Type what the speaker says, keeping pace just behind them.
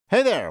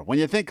Hey there, when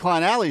you think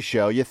Klein Alley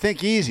Show, you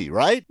think easy,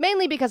 right?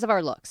 Mainly because of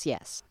our looks,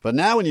 yes. But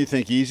now when you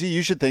think easy,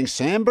 you should think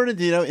San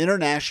Bernardino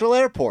International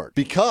Airport.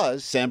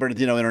 Because San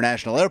Bernardino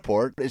International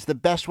Airport is the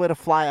best way to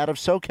fly out of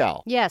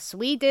SoCal. Yes,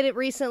 we did it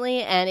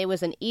recently, and it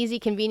was an easy,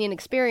 convenient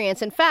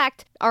experience. In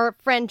fact, our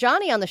friend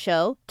Johnny on the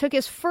show took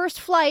his first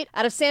flight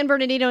out of San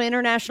Bernardino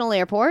International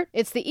Airport.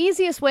 It's the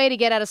easiest way to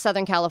get out of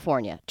Southern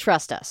California.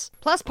 Trust us.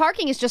 Plus,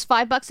 parking is just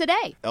 $5 a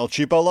day. El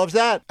Cheapo loves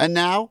that. And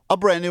now, a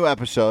brand new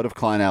episode of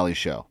Klein Alley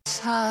Show.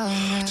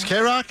 It's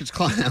K-Rock, it's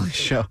Klein Alley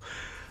Show.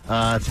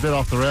 It's a bit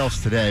off the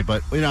rails today,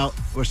 but,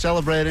 we're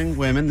celebrating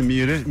women.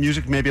 The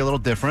music may be a little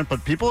different,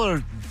 but people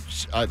are,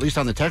 at least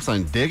on the text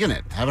line, digging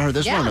it. Haven't heard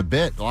this one in a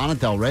bit. Lana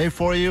Del Rey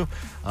for you.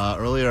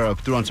 Earlier, I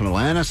threw on some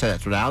Atlanta, said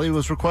that's what Allie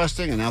was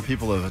requesting, and now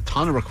people have a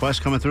ton of requests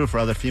coming through for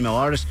other female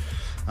artists.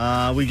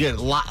 We get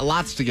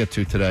lots to get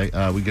to today.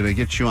 We're going to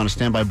get you on a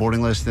standby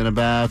boarding list in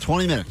about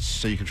 20 minutes,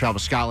 so you can travel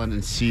to Scotland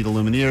and see the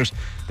Lumineers.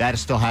 That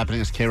is still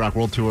happening as K-Rock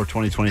World Tour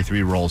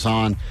 2023 rolls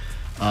on.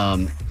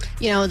 Some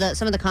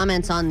of the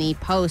comments on the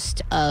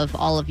post of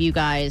all of you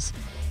guys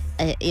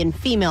in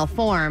female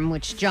form,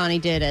 which Johnny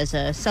did as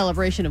a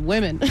celebration of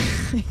women,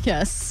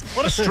 yes.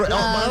 What a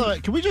by the way,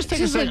 can we just take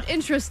a second?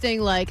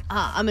 Interesting,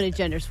 I'm going to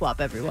gender swap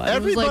everyone.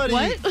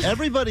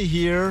 Everybody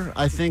here,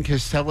 I think,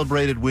 has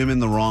celebrated women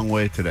the wrong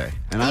way today.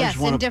 And I yes,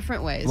 just wanna, in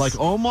different ways. Like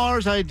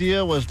Omar's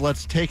idea was,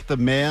 let's take the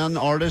man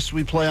artists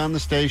we play on the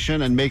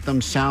station and make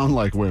them sound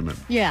like women.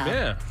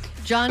 Yeah.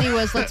 Johnny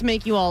was, let's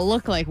make you all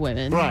look like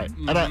women. Right.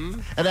 Mm-hmm.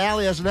 And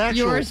Allie has an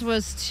actual... Yours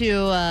was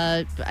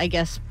to,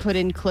 put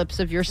in clips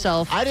of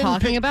yourself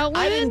talking about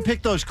women? I didn't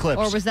pick those clips.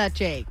 Or was that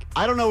Jake?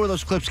 I don't know where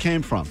those clips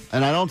came from,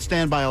 and I don't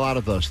stand by a lot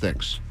of those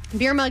things.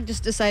 Beer Mug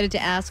just decided to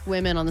ask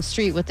women on the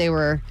street what they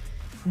were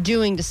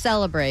doing to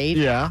celebrate.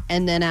 Yeah.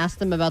 And then ask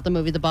them about the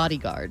movie The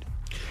Bodyguard.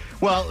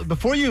 Well,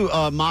 before you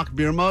mock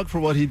Beer Mug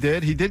for what he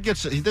did get...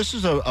 This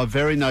is a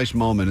very nice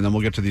moment, and then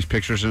we'll get to these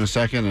pictures in a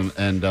second,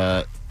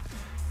 and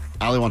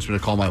Allie wants me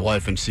to call my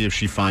wife and see if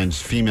she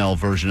finds female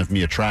version of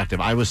me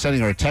attractive. I was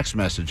sending her a text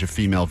message, a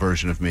female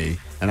version of me,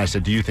 and I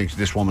said, do you think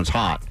this woman's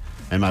hot?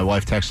 And my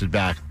wife texted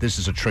back, this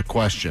is a trick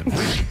question.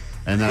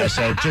 And then I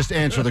said, just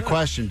answer the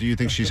question, do you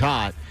think she's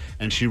hot?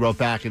 And she wrote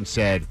back and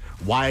said,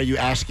 why are you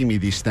asking me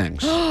these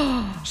things?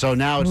 So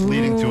now it's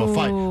leading to a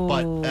fight.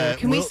 But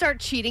Can we start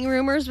cheating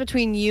rumors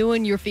between you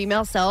and your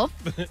female self?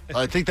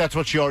 I think that's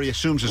what she already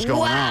assumes is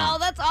going on. Wow,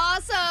 that's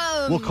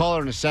awesome. We'll call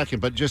her in a second,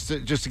 but just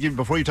to give,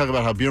 before you talk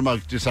about how Beer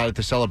Mug decided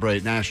to celebrate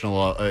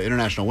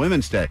International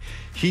Women's Day,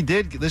 he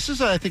did. This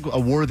is, I think, a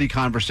worthy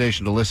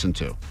conversation to listen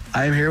to.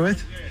 I am here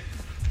with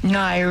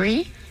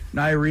Nairi.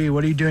 Nairi,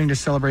 what are you doing to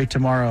celebrate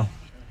tomorrow?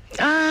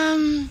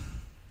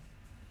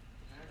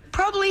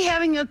 Probably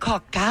having a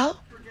cocktail.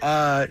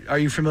 Are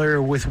you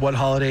familiar with what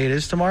holiday it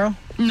is tomorrow?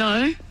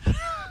 No.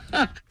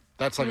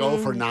 That's like 0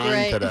 for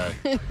 9 today.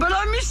 But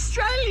I'm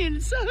Australian,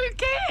 so who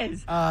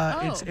cares?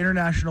 It's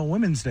International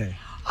Women's Day.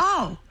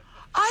 Oh,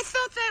 I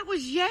thought that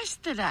was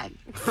yesterday.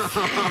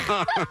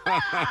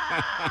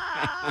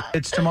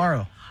 It's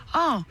tomorrow.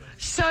 Oh,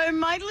 so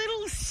my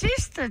little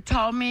sister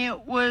told me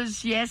it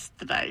was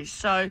yesterday,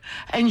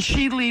 and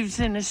she lives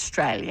in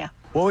Australia.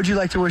 What would you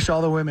like to wish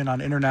all the women on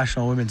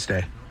International Women's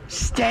Day?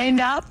 Stand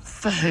up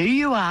for who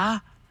you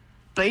are,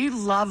 be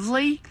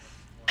lovely,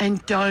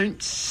 and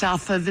don't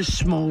suffer the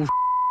small.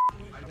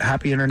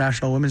 Happy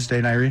International Women's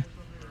Day, Nairi.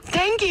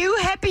 Thank you.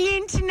 Happy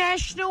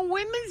International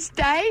Women's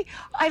Day.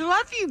 I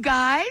love you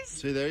guys.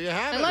 See, there you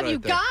have it. I love right you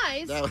there.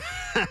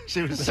 guys.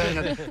 She was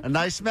saying a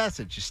nice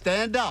message. You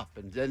stand up.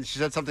 And then she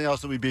said something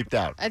else that we beeped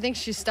out. I think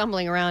she's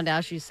stumbling around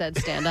as she said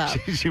stand up.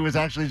 She was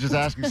actually just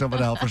asking someone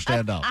to help her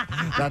stand up.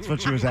 That's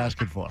what she was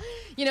asking for.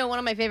 One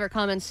of my favorite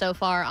comments so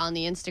far on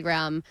the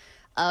Instagram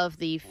of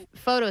the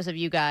photos of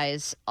you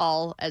guys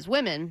all as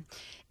women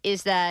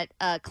is that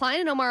Klein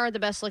and Omar are the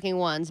best looking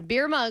ones.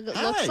 Beer Mug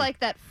looks like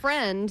that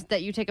friend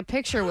that you take a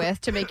picture with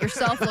to make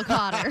yourself look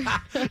hotter.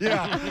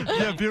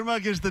 Yeah, Beer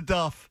Mug is the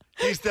duff.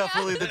 He's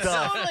definitely the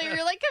duff. Totally.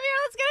 You're like, come here,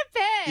 let's get a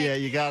pic. Yeah,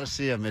 you got to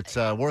see him. It's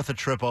worth a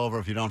trip over.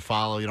 If you don't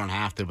follow, you don't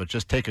have to, but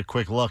just take a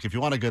quick look. If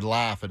you want a good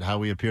laugh at how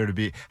we appear to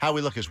be, how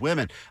we look as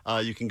women,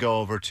 you can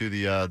go over to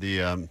the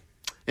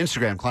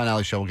Instagram, Klein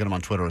Alley Show. We'll get them on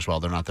Twitter as well.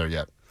 They're not there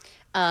yet.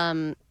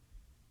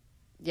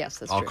 Yes,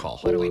 that's I'll true. call.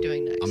 What are we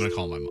doing next? I'm gonna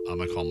call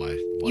my wife.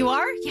 You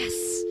are?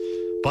 Yes.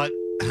 But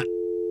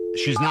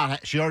she's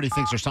not. She already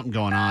thinks there's something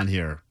going on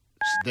here.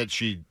 That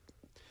she.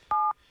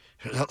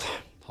 Hold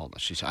on.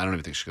 I don't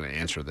even think she's gonna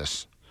answer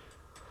this.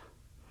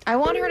 I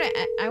want her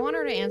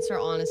to answer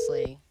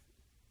honestly.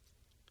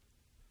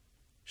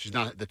 She's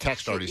not. The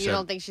text already said. You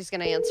don't think she's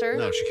gonna answer?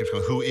 No, she keeps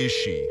going. Who is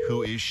she?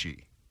 Who is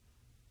she?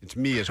 It's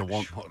me as a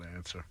woman. Won't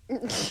answer.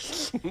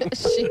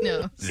 She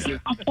knows. Yeah.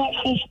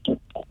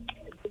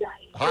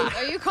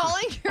 Are you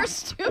calling her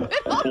stupid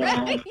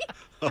already?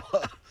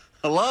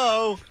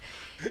 Hello.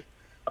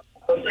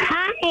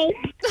 Hi.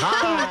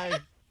 Hi.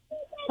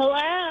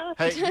 Hello.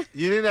 Hey,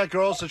 you think that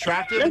girl's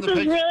attractive in the This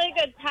is picture? really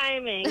good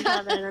timing,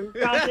 Kevin. I'm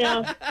probably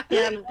off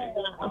camera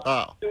now.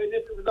 Oh.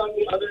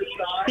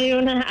 Do you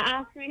want to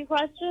ask me a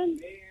question?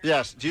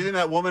 Yes. Do you think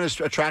that woman is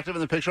attractive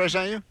in the picture I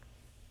sent you?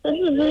 This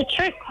is a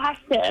trick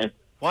question.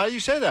 Why do you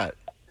say that?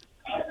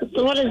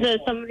 So what is it,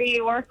 somebody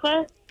you work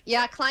with?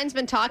 Yeah, Klein's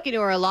been talking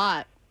to her a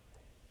lot.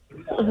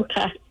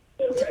 Okay.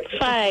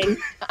 Fine.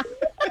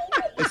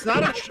 It's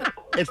not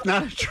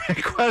a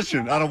trick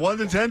question. On a 1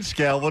 to 10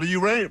 scale, what do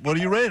you rate her? What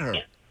do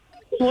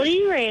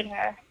you rate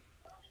her?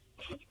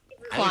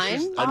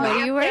 Klein, A what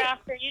do you rate?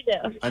 After you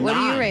do. A What do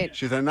you 9. rate?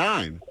 She's a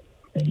 9.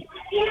 All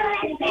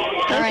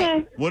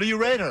right. What do you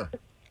rate her?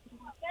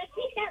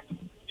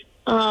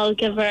 I'll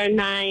give her a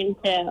 9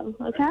 too.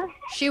 Okay.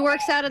 She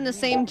works out in the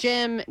same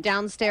gym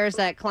downstairs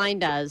that Klein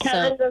does.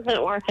 Kevin So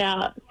doesn't work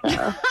out,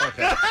 so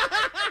Okay.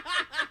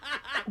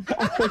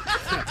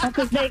 that's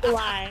a big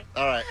lie.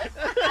 All right.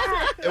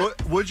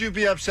 Would you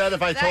be upset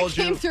if I that told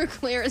came you through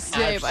clear as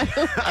day. by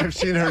the way. I've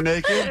seen her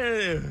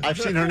naked? I've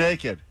seen her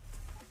naked.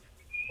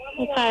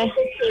 Okay.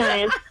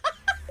 Fine.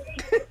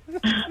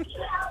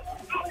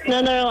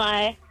 Another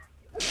lie.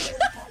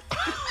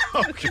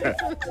 Okay.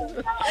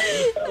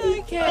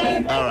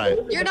 Okay. All right.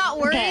 You're not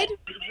worried?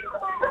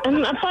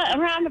 I'm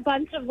around a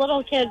bunch of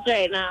little kids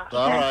right now. All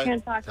I right.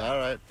 can't talk. All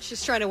right.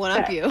 She's trying to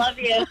one-up you. Love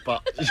you.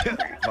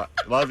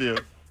 Love you.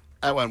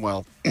 That went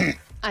well.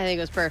 I think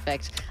it was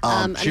perfect.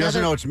 She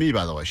doesn't know it's me,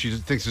 by the way. She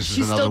thinks this is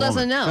She another still woman.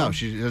 doesn't know. No,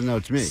 she doesn't know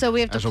it's me. So we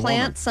have to as a plant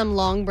woman. some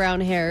long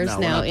brown hairs No,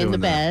 we're now not in the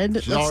doing that.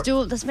 bed. She's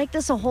Let's make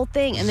this a whole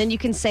thing, and then you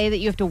can say that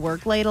you have to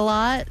work late a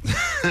lot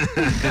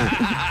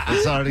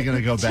It's already going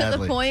to go to the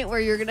badly. point where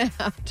you're going to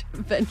have to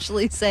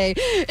eventually say,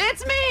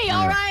 "It's me,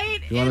 all right,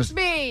 it's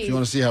me." If you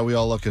want to see how we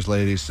all look as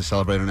ladies to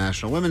celebrate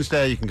International Women's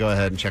Day, you can go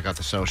ahead and check out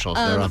the socials.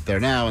 They're up there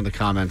now, and the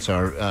comments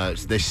are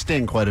they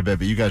sting quite a bit,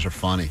 but you guys are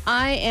funny.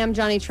 I am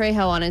Johnny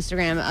Trejo on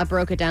Instagram. I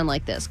broke it down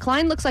like this.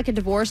 Klein looks like a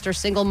divorced or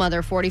single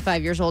mother,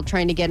 45 years old,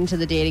 trying to get into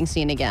the dating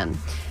scene again.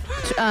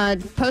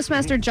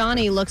 Postmaster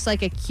Johnny looks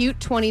like a cute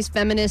 20s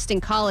feminist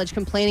in college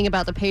complaining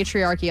about the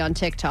patriarchy on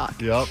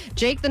TikTok. Yep.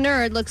 Jake the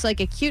Nerd looks like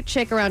a cute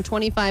chick around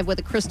 25 with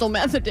a crystal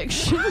meth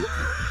addiction.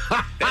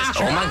 Oh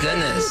my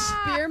goodness.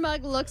 Beer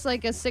Mug looks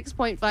like a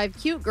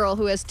 6.5 cute girl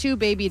who has 2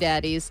 baby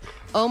daddies.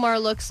 Omar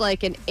looks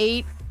like an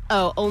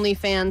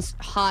OnlyFans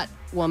hot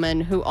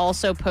woman who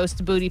also posts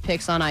booty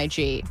pics on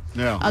IG.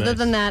 Yeah, Other nice.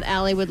 than that,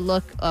 Allie would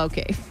look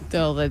okay.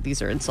 Though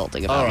these are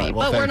insulting about All right, me,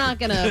 well, but we're thank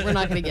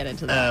not gonna get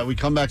into that. We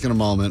come back in a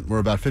moment. We're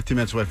about 15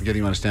 minutes away from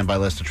getting you on a standby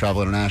list to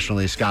travel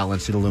internationally,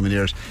 Scotland, see the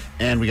Lumineers,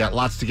 and we got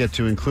lots to get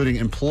to, including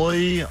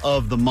Employee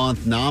of the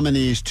Month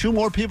nominees. 2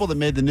 more people that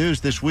made the news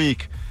this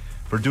week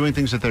for doing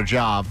things at their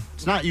job.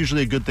 It's not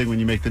usually a good thing when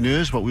you make the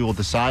news, but we will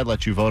decide,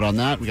 let you vote on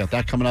that. We got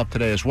that coming up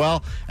today as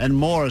well, and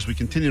more as we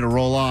continue to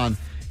roll on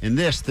in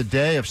this, the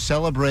day of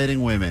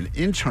celebrating women,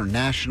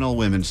 International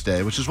Women's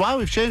Day, which is why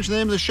we've changed the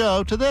name of the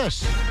show to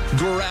this.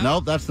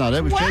 Nope, that's not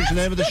it. We've changed the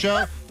name of the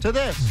show to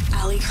this.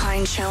 Allie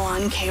Klein Show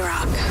on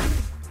K-Rock.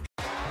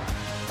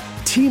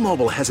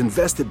 T-Mobile has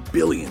invested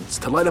billions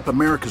to light up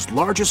America's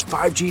largest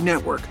 5G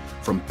network,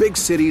 from big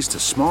cities to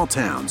small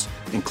towns,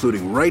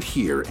 including right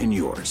here in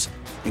yours.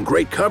 And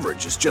great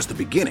coverage is just the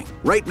beginning.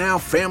 Right now,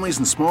 families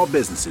and small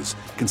businesses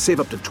can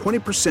save up to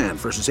 20%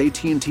 versus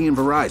AT&T and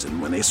Verizon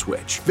when they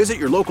switch. Visit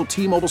your local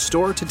T-Mobile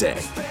store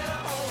today.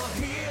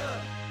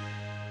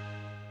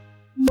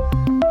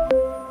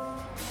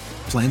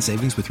 Plan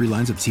savings with 3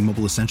 lines of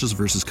T-Mobile Essentials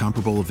versus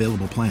comparable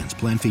available plans.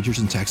 Plan features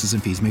and taxes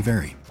and fees may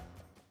vary.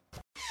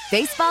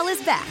 Baseball is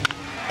back,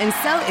 and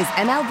so is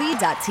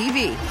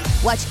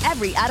MLB.tv. Watch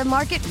every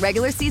out-of-market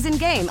regular season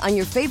game on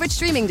your favorite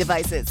streaming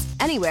devices,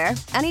 anywhere,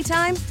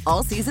 anytime,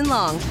 all season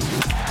long.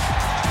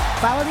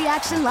 Follow the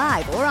action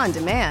live or on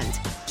demand.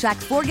 Track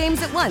 4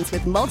 games at once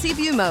with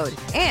multi-view mode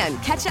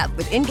and catch up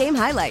with in-game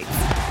highlights.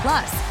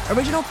 Plus,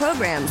 original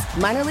programs,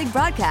 minor league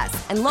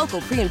broadcasts, and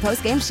local pre- and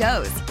post-game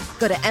shows.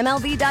 Go to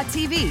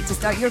MLB.tv to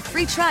start your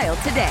free trial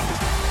today.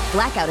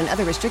 Blackout and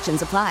other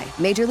restrictions apply.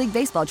 Major League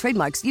Baseball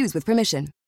trademarks used with permission.